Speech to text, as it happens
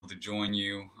join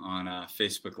you on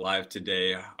Facebook Live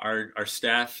today. Our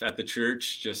staff at the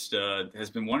church just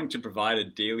has been wanting to provide a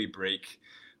daily break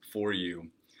for you,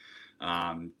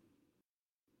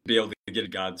 be able to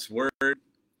get God's word,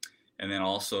 and then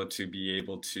also to be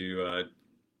able to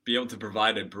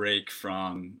provide a break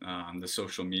from the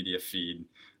social media feed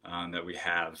that we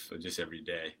have just every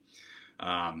day.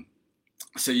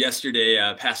 So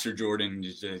yesterday, Pastor Jordan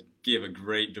just gave a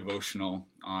great devotional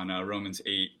on Romans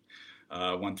 8,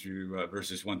 1 through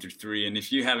verses 1 through 3. And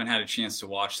if you haven't had a chance to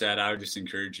watch that, I would just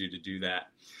encourage you to do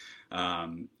that.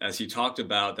 As he talked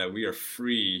about that we are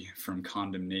free from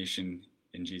condemnation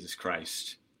in Jesus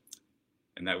Christ,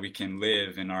 and that we can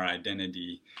live in our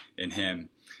identity in him.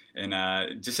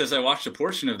 And just as I watched a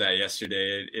portion of that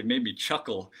yesterday, it made me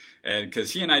chuckle,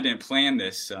 because he and I didn't plan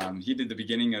this. He did the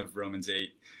beginning of Romans 8,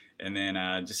 and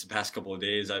then just the past couple of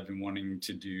days, I've been wanting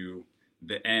to do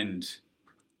the end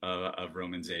of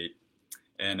Romans 8.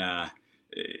 And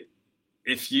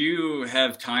if you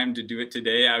have time to do it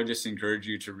today, I would just encourage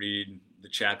you to read the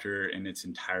chapter in its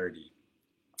entirety.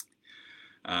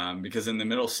 Because in the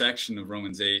middle section of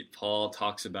Romans 8, Paul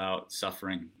talks about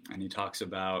suffering, and he talks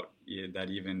about that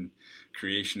even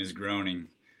creation is groaning,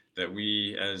 that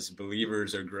we as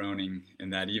believers are groaning,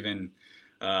 and that even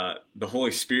the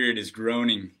Holy Spirit is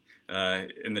groaning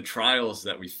in the trials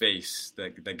that we face,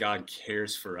 that God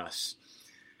cares for us.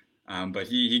 But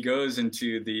he goes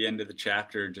into the end of the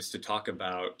chapter just to talk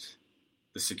about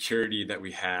the security that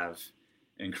we have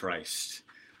in Christ.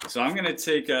 So I'm going to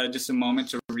take just a moment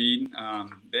to read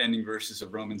the ending verses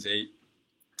of Romans 8,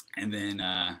 and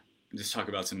then just talk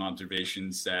about some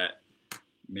observations that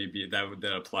maybe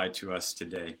that apply to us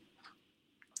today.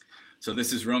 So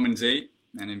this is Romans 8,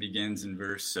 and it begins in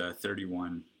verse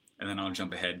 31, and then I'll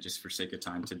jump ahead just for sake of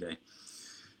time today.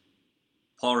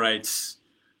 Paul writes,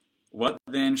 "What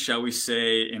then shall we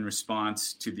say in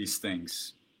response to these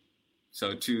things?"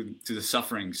 So to the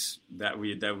sufferings that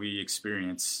we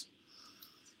experience.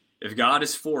 "If God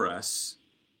is for us,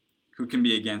 who can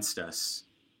be against us?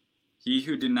 He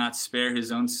who did not spare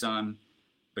his own son,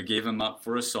 but gave him up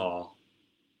for us all,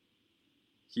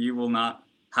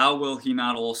 how will he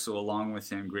not also along with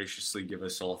him graciously give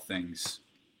us all things?"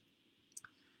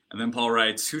 And then Paul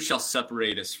writes, "Who shall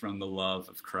separate us from the love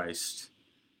of Christ?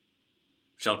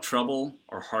 Shall trouble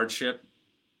or hardship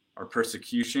or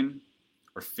persecution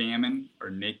or famine or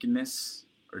nakedness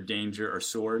or danger or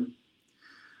sword?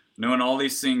 No, in all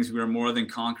these things we are more than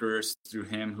conquerors through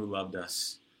him who loved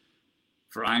us.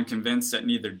 For I am convinced that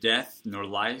neither death nor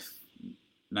life,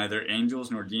 neither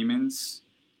angels nor demons,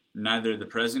 neither the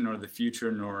present nor the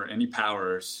future, nor any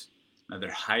powers,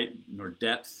 neither height nor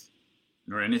depth,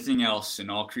 nor anything else in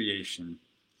all creation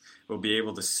will be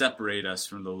able to separate us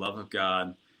from the love of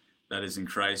God that is in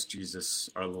Christ Jesus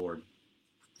our Lord."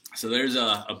 So there's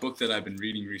a book that I've been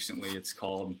reading recently. It's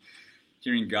called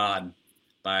Hearing God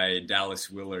by Dallas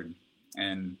Willard.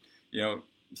 And,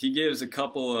 he gives a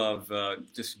couple of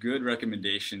just good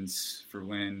recommendations for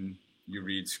when you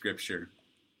read Scripture.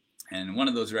 And one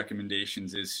of those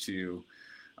recommendations is to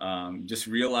just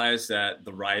realize that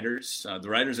the writers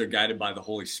are guided by the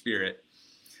Holy Spirit,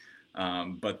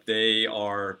 but they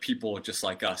are people just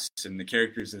like us. And the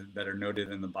characters that are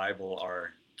noted in the Bible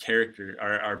are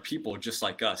people just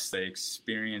like us. They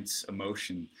experience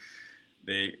emotion.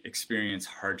 They experience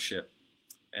hardship.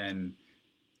 And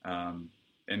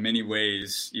in many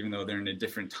ways, even though they're in a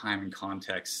different time and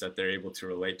context, that they're able to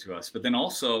relate to us. But then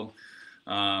also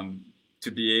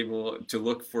to be able to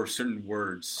look for certain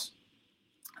words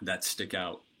that stick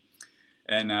out.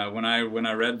 And when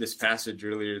I read this passage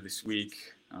earlier this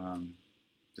week,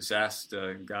 just asked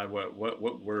God, what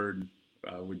word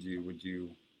would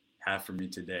you have for me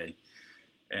today?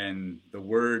 And the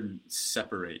word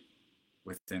separate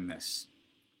within this,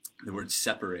 the word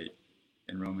separate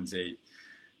in Romans 8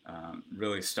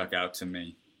 really stuck out to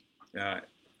me.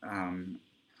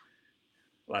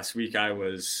 Last week I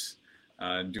was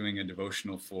doing a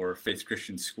devotional for Faith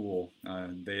Christian School.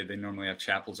 They normally have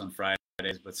chapels on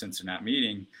Fridays, but since they're not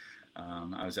meeting,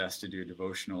 I was asked to do a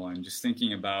devotional, and just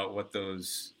thinking about what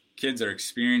those kids are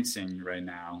experiencing right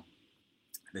now.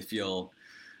 They feel,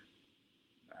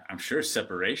 I'm sure,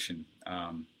 separation.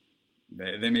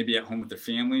 They may be at home with their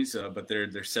families, but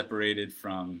they're separated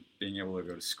from being able to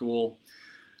go to school,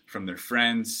 from their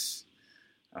friends,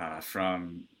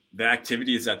 from the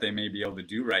activities that they may be able to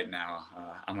do right now.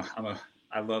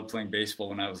 I loved playing baseball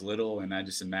when I was little, and I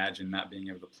just imagine not being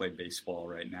able to play baseball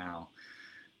right now.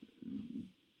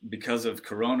 Because of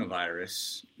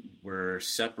coronavirus, we're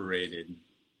separated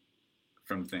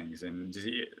from things. And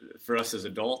for us as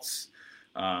adults,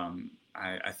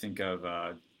 I think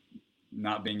of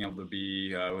not being able to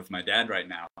be with my dad right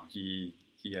now. He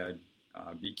had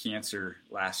beat cancer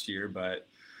last year, but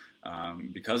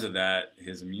because of that,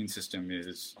 his immune system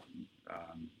is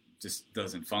just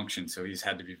doesn't function. So he's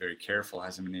had to be very careful,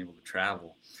 hasn't been able to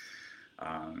travel.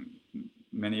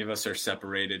 Many of us are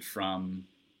separated from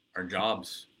our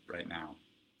jobs right now,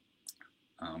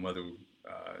 whether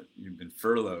you've been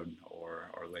furloughed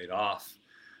or laid off.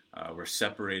 We're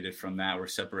separated from that. We're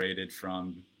separated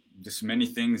from just many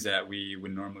things that we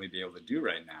would normally be able to do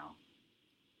right now.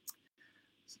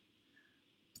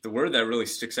 The word that really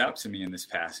sticks out to me in this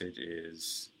passage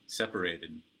is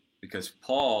separated, because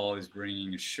Paul is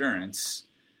bringing assurance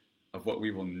of what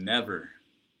we will never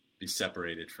be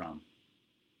separated from.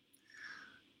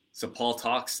 So Paul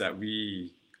talks that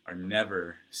we are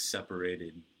never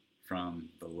separated from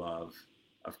the love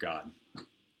of God.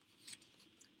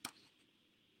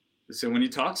 So when he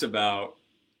talks about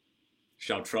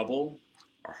shall trouble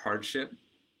or hardship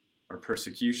or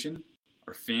persecution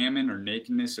or famine or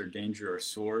nakedness or danger or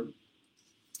sword,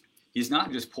 he's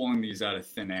not just pulling these out of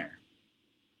thin air.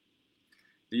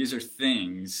 These are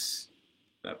things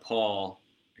that Paul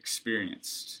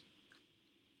experienced.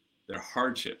 They're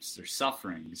hardships, they're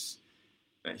sufferings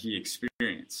that he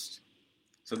experienced.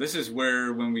 So this is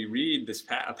where, when we read this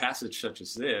a passage such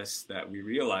as this, that we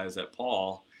realize that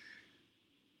Paul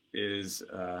is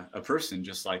a person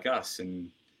just like us, and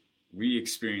we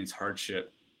experience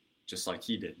hardship just like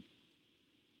he did.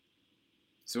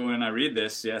 So when I read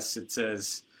this, yes, it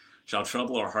says, shall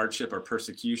trouble or hardship or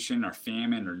persecution or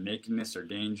famine or nakedness or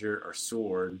danger or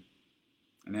sword,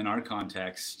 and in our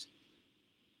context,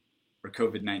 or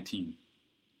COVID-19,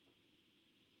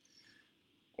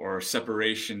 or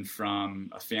separation from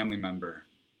a family member,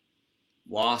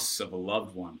 loss of a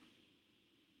loved one,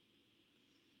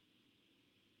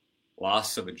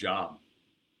 loss of a job.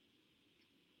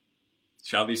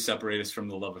 Shall these separate us from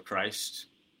the love of Christ?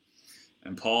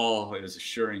 And Paul is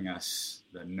assuring us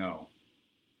that no,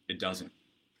 it doesn't.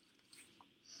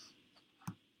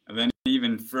 And then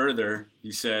even further,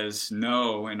 he says,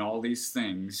 no, in all these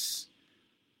things,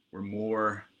 we're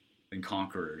more than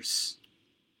conquerors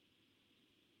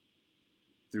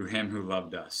through him who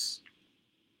loved us.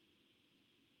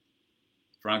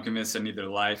 For I'm convinced that neither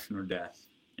life nor death,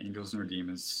 angels nor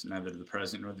demons, neither the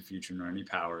present nor the future, nor any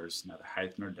powers, neither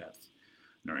height nor depth,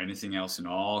 nor anything else in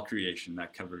all creation,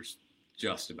 that covers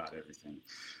just about everything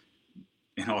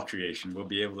in all creation, will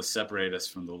be able to separate us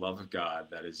from the love of God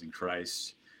that is in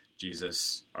Christ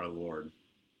Jesus our Lord.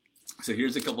 So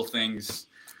here's a couple things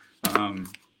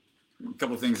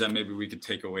that maybe we could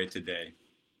take away today.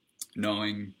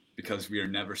 Knowing, because we are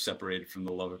never separated from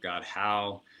the love of God,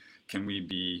 how can we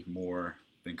be more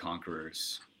than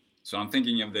conquerors? So I'm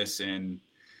thinking of this in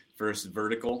first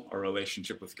vertical, our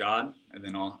relationship with God, and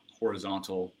then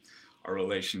horizontal, our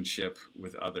relationship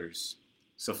with others.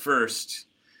 So first,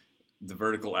 the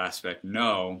vertical aspect,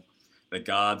 know that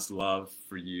God's love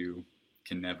for you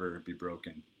can never be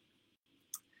broken.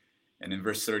 And in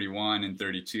verse 31 and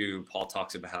 32, Paul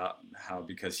talks about how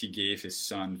because he gave his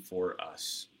son for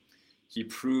us, he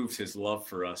proved his love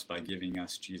for us by giving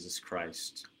us Jesus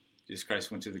Christ. Jesus Christ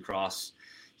went to the cross.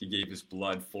 He gave his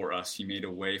blood for us. He made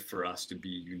a way for us to be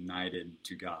united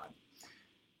to God.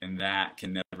 And that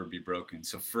can never be broken.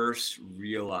 So first,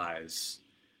 realize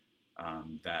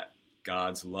that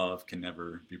God's love can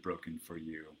never be broken for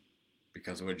you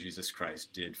because of what Jesus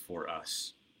Christ did for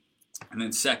us. And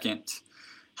then second,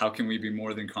 how can we be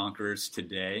more than conquerors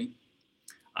today?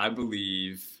 I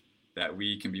believe that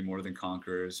we can be more than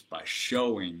conquerors by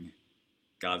showing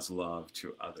God's love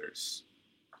to others,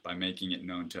 by making it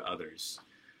known to others.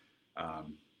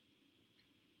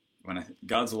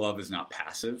 God's love is not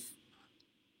passive;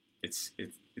 it's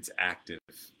active.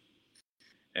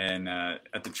 And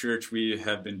at the church, we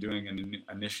have been doing an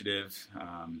initiative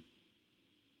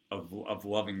of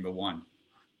loving the one.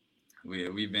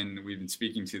 We've been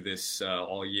speaking to this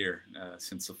all year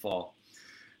since the fall,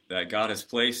 that God has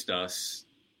placed us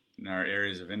in our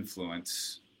areas of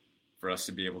influence for us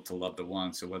to be able to love the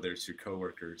one. So whether it's your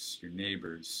coworkers, your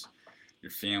neighbors,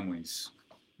 your families,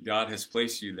 God has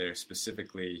placed you there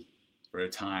specifically for a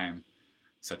time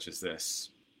such as this.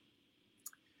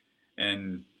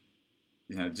 And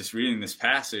just reading this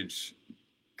passage,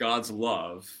 God's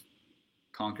love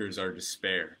conquers our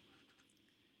despair.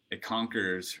 It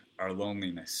conquers our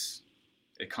loneliness.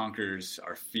 It conquers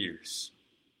our fears.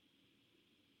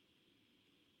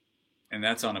 And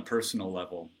that's on a personal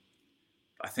level.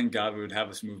 I think God would have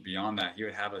us move beyond that. He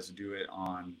would have us do it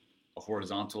on a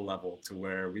horizontal level, to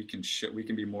where we can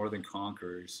be more than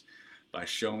conquerors by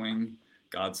showing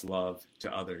God's love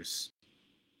to others.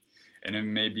 And it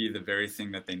may be the very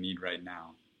thing that they need right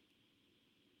now.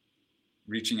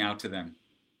 Reaching out to them,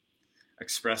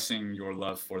 expressing your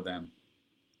love for them.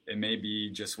 It may be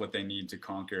just what they need to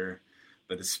conquer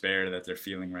the despair that they're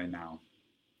feeling right now.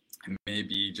 It may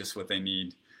be just what they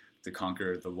need to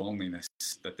conquer the loneliness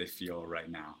that they feel right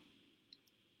now.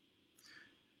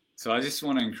 So I just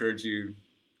want to encourage you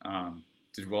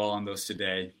to dwell on those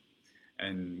today,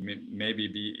 and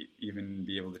maybe even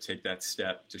be able to take that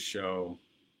step to show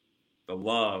the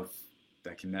love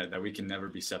that we can never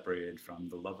be separated from,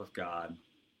 the love of God,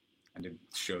 and to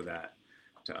show that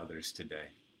to others today.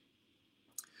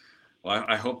 Well,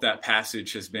 I hope that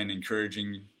passage has been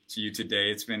encouraging to you today.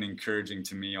 It's been encouraging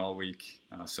to me all week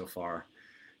so far,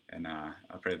 and I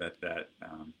pray that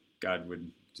God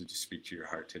would just speak to your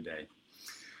heart today.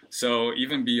 So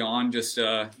even beyond just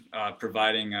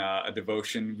providing a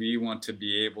devotion, we want to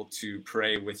be able to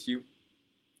pray with you.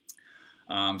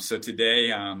 So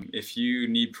today, if you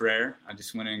need prayer, I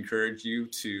just want to encourage you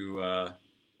to,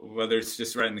 whether it's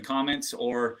just write in the comments,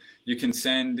 or you can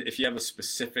send, if you have a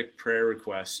specific prayer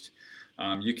request,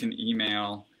 you can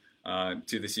email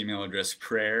to this email address,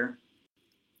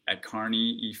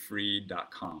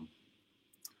 prayer@carneyefree.com.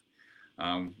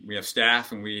 We have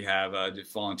staff and we have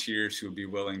volunteers who will be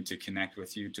willing to connect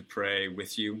with you, to pray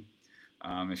with you,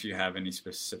 if you have any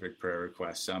specific prayer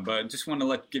requests. But just want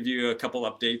to give you a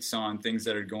couple updates on things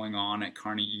that are going on at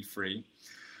Carney E-Free.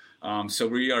 So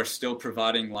we are still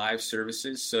providing live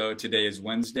services. So today is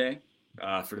Wednesday.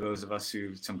 For those of us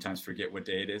who sometimes forget what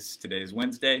day it is, today is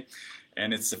Wednesday,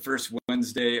 and it's the first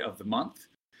Wednesday of the month.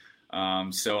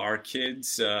 So our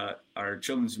kids, our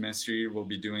children's ministry will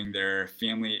be doing their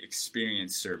family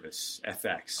experience service,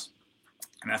 FX.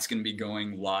 And that's going to be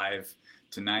going live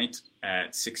tonight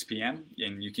at 6 p.m.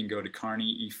 And you can go to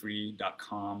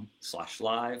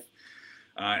carneyefree.com/live.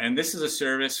 And this is a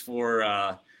service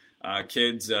for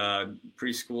kids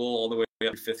preschool all the way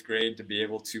up to 5th grade to be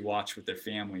able to watch with their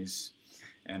families.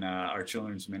 And our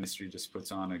children's ministry just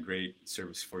puts on a great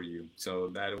service for you. So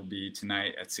that'll be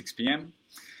tonight at 6 p.m.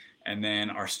 And then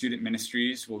our student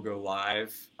ministries will go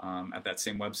live at that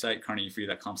same website,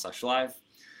 carneyefree.com/live.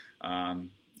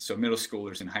 So middle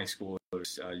schoolers and high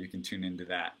schoolers, you can tune into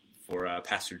that. For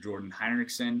Pastor Jordan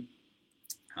Heinrichsen,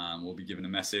 we'll be giving a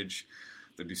message.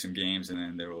 They'll do some games, and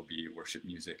then there will be worship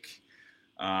music.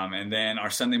 And then our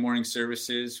Sunday morning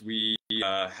services, we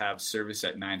have service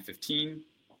at 9:15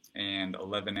 and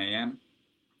 11 a.m.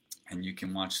 And you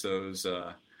can watch those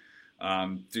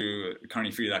through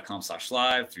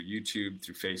carneyefree.com/live, through YouTube,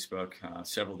 through Facebook,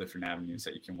 several different avenues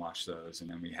that you can watch those.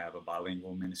 And then we have a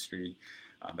bilingual ministry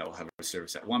that will have a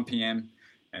service at 1 p.m.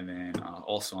 And then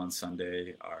also on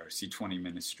Sunday, our C20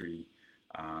 ministry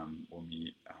will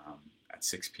meet at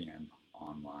 6 p.m.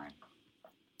 online.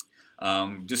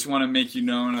 Just want to make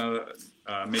known a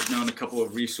couple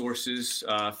of resources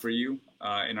for you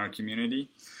in our community.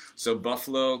 So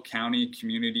Buffalo County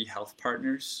Community Health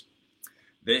Partners,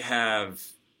 they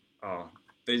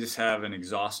just have an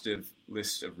exhaustive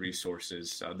list of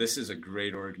resources. This is a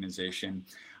great organization.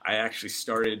 I actually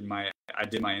I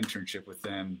did my internship with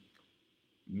them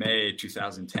May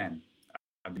 2010,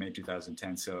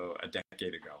 so a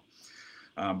decade ago.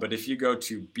 But if you go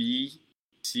to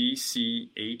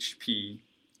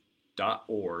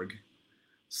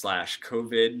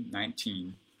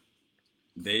bcchp.org/COVID-19,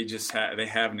 they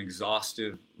have an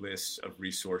exhaustive list of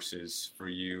resources for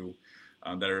you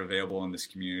that are available in this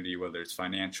community, whether it's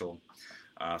financial,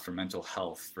 for mental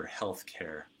health, for health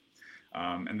care.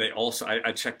 And they also,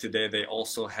 I checked today, they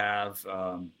also have,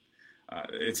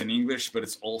 it's in English, but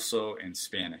it's also in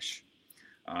Spanish.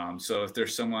 So if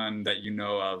there's someone that you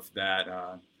know of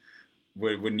that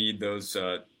would need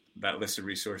that list of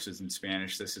resources in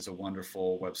Spanish, this is a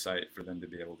wonderful website for them to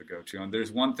be able to go to. And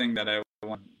there's one thing that I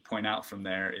want to point out from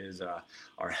there is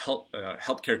our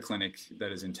healthcare clinic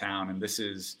that is in town. And this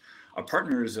is a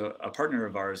partner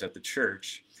of ours at the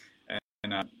church.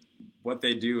 And what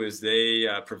they do is they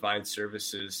provide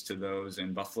services to those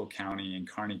in Buffalo County and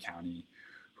Kearney County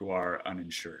who are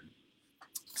uninsured.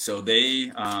 So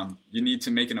you need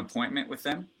to make an appointment with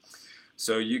them.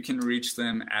 So you can reach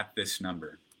them at this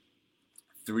number,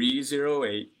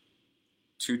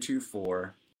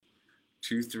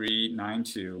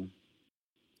 308-224-2392,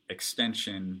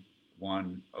 extension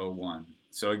 101.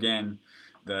 So again,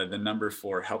 the number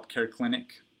for Healthcare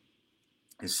Clinic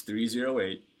is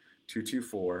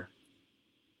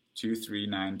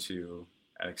 308-224-2392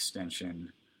 at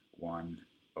extension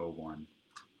 101.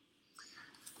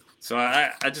 So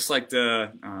I just like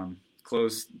to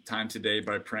close time today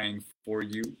by praying for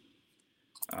you.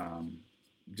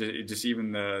 Just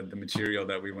even the material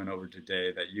that we went over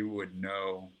today, that you would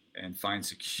know and find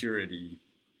security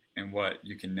in what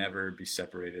you can never be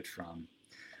separated from.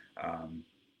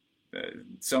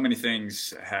 So many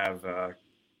things have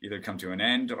either come to an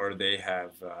end or they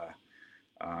have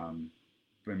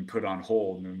been put on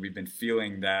hold, and we've been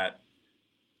feeling that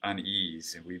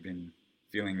unease and we've been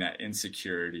feeling that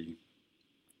insecurity.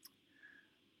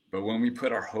 But when we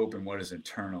put our hope in what is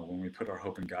eternal, when we put our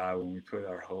hope in God, when we put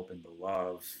our hope in the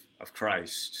love of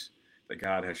Christ that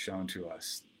God has shown to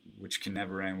us, which can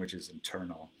never end, which is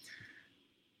eternal,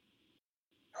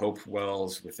 hope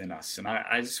wells within us. And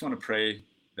I just want to pray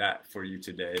that for you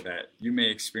today, that you may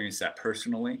experience that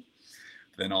personally,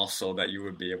 but then also that you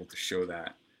would be able to show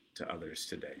that to others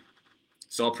today.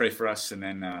 So I'll pray for us, and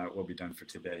then we'll be done for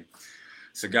today.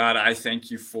 So God, I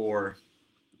thank you for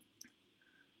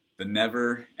the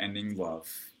never-ending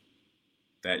love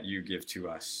that you give to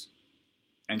us.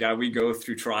 And God, we go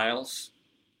through trials.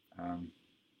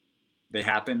 They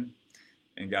happen.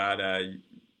 And God,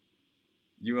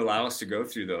 you allow us to go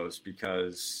through those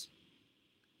because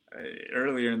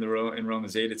earlier in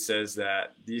Romans 8, it says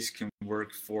that these can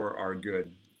work for our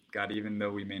good. God, even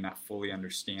though we may not fully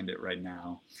understand it right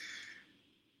now,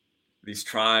 these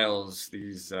trials,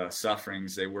 these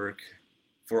sufferings, they work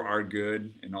for our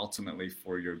good and ultimately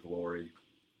for your glory.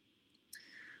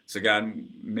 So God,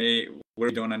 where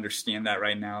we don't understand that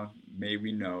right now, may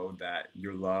we know that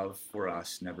your love for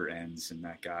us never ends, and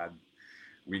that, God,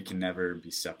 we can never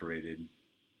be separated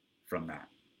from that.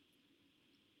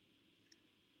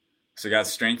 So God,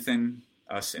 strengthen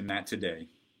us in that today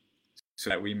so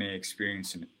that we may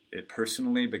experience it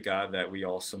personally, but God, that we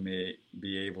also may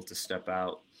be able to step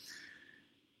out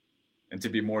and to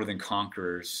be more than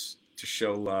conquerors, to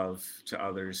show love to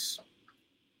others,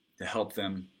 to help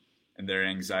them in their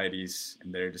anxieties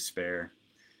and their despair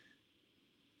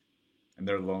and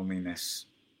their loneliness.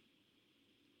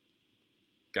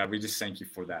 God, we just thank you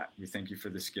for that. We thank you for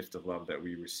this gift of love that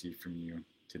we receive from you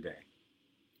today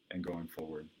and going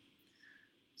forward.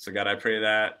 So God, I pray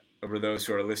that over those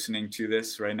who are listening to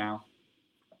this right now,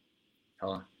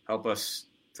 help us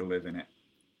to live in it.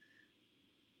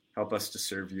 Help us to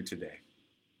serve you today.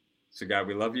 So God,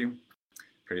 we love you.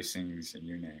 Praise things in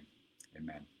your name.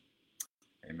 Amen.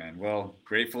 Amen. Well,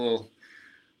 grateful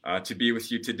to be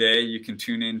with you today. You can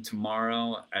tune in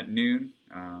tomorrow at noon.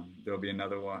 There'll be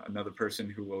another person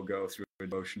who will go through a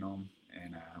devotional,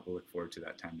 and we'll look forward to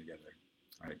that time together.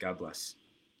 All right. God bless.